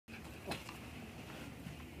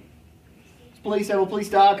Police, have a police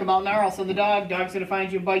dog. Come out now, I'll send the dog. Dog's gonna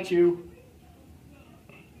find you and bite you.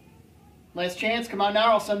 Last chance, come out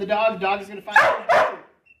now, I'll send the dog. The dog is gonna find you and bite you.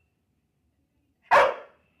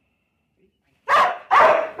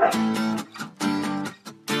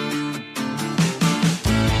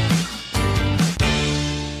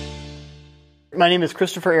 My name is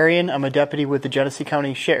Christopher Erion. I'm a deputy with the Genesee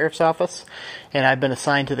County Sheriff's Office, and I've been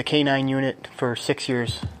assigned to the K-9 unit for 6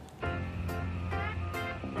 years.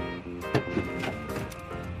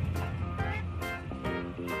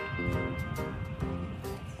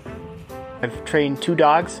 I've trained 2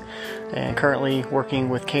 dogs and currently working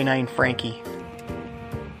with K-9 Frankie.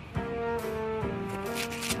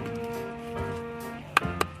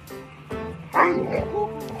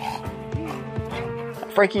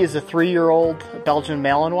 Frankie is a 3-year-old Belgian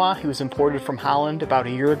Malinois who was imported from Holland about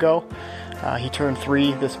a year ago. He turned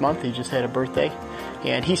 3 this month. He just had a birthday.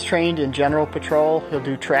 And he's trained in general patrol. He'll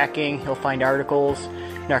do tracking, he'll find articles,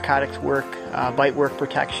 narcotics work, bite work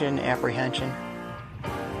protection, apprehension.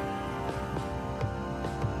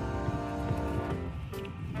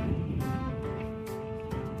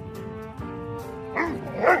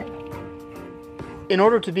 In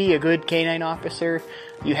order to be a good K-9 officer,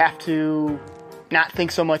 you have to not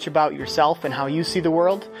think so much about yourself and how you see the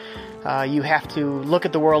world. You have to look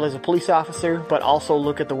at the world as a police officer, but also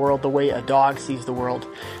look at the world the way a dog sees the world.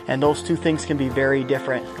 And those two things can be very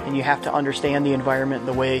different. And you have to understand the environment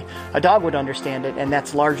the way a dog would understand it, and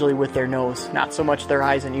that's largely with their nose. Not so much their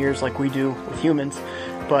eyes and ears like we do with humans,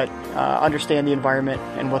 but understand the environment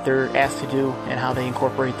and what they're asked to do and how they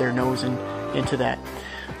incorporate their nose into that.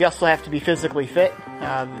 You also have to be physically fit.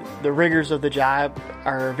 The rigors of the job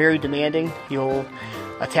are very demanding. You'll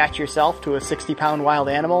attach yourself to a 60-pound wild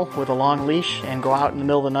animal with a long leash and go out in the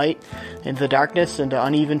middle of the night into the darkness, into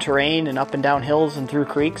uneven terrain and up and down hills and through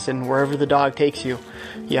creeks and wherever the dog takes you.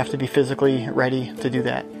 You have to be physically ready to do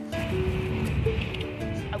that.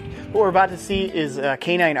 What we're about to see is a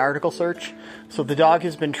K-9 article search. So the dog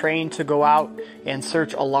has been trained to go out and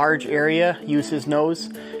search a large area, use his nose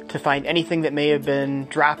to find anything that may have been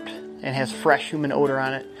dropped and has fresh human odor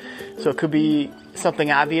on it. So it could be something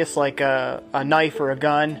obvious like a knife or a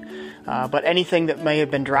gun, but anything that may have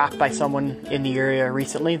been dropped by someone in the area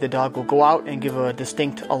recently, the dog will go out and give a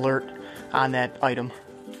distinct alert on that item.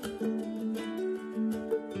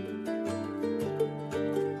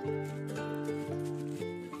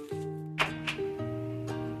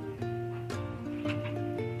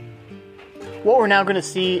 What we're now going to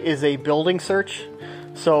see is a building search.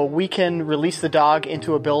 So we can release the dog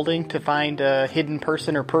into a building to find a hidden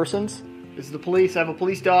person or persons. This is the police. I have a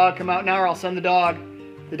police dog. Come out now or I'll send the dog.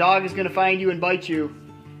 The dog is going to find you and bite you.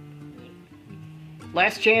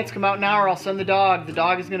 Last chance. Come out now or I'll send the dog. The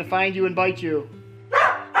dog is going to find you and bite you.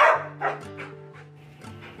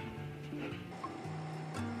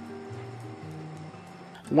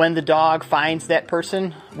 When the dog finds that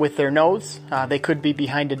person with their nose, they could be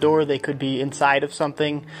behind a door, they could be inside of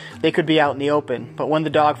something, they could be out in the open. But when the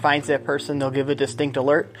dog finds that person, they'll give a distinct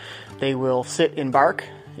alert. They will sit and bark.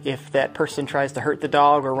 If that person tries to hurt the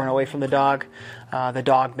dog or run away from the dog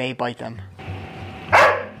may bite them.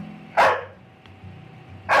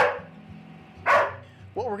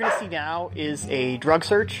 What we're going to see now is a drug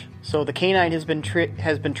search. So the K-9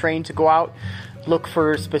 has been trained to go out, look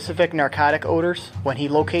for specific narcotic odors. When he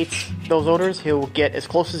locates those odors, he'll get as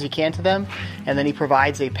close as he can to them, and then he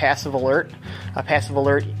provides a passive alert. A passive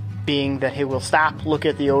alert being that he will stop, look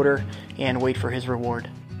at the odor, and wait for his reward.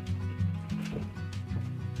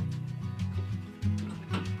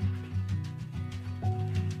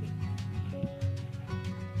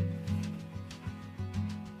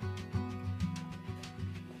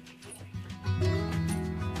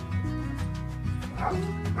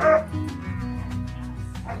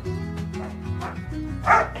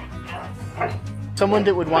 Someone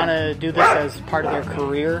that would want to do this as part of their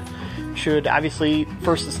career should obviously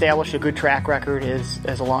first establish a good track record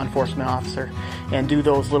as a law enforcement officer and do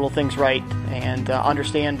those little things right and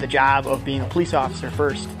understand the job of being a police officer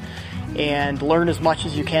first and learn as much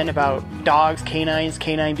as you can about dogs, canines,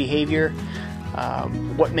 canine behavior,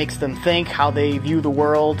 what makes them think, how they view the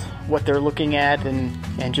world, what they're looking at,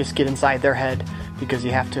 and just get inside their head, because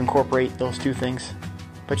you have to incorporate those two things.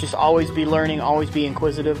 But just always be learning, always be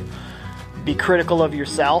inquisitive. Be critical of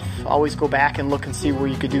yourself. Always go back and look and see where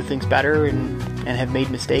you could do things better and have made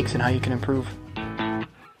mistakes and how you can improve.